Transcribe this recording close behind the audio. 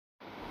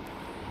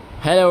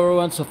Hello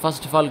everyone, so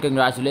first of all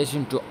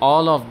congratulations to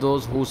all of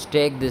those who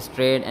stake this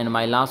trade. And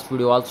my last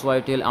video also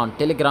I tell on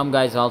Telegram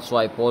guys, also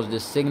I post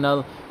this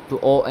signal to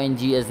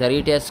ONG as a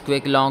retest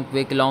quick long,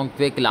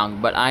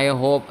 but I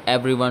hope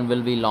everyone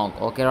will be long.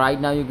 Okay,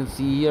 right now you can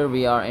see here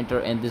we are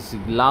enter in this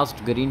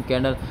last green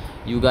candle.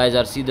 You guys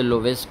are see the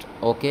lowest.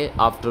 Okay,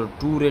 after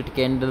two red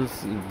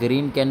candles,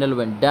 green candle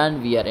when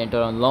done, we are enter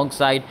on long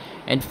side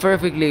and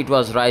perfectly it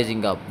was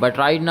rising up. But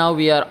right now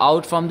we are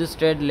out from this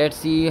trade. Let's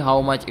see how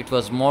much it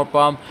was more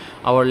pump.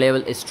 Our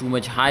level is too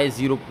much high,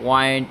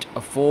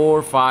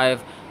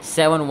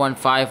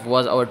 0.45715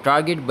 was our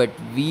target, but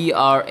we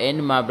are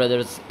in my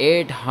brothers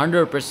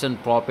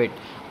 800% profit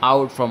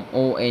out from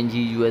ONG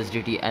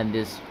USDT and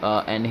this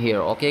and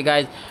here. Okay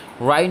guys,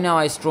 right now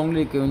I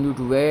strongly recommend you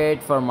to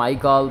wait for my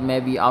call.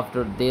 Maybe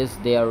after this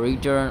they are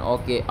return,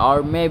 okay,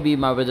 or maybe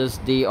my brothers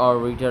they are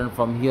return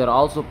from here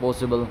also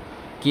possible.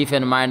 Keep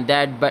in mind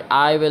that, but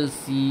I will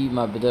see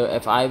my brother.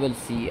 If I will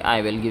see,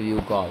 I will give you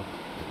a call.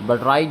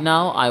 But right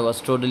now I was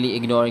totally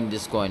ignoring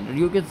this coin.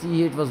 You can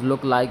see it was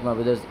look like my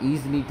brothers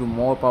easily to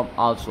more pump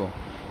also.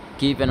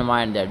 Keep in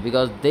mind that,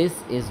 because this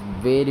is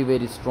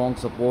very strong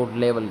support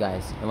level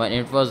guys. When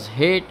it was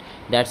hit,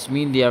 that's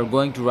mean they are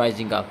going to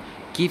rising up.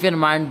 Keep in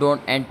mind,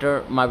 don't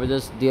enter my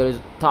brothers. There is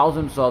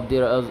thousands of,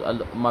 there is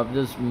my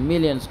brothers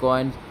millions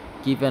coins.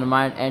 Keep in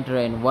mind, enter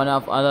in one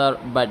of other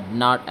but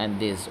not in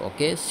this.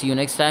 Okay, see you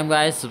next time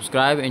guys.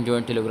 Subscribe and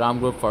join Telegram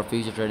group for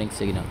future trading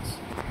signals.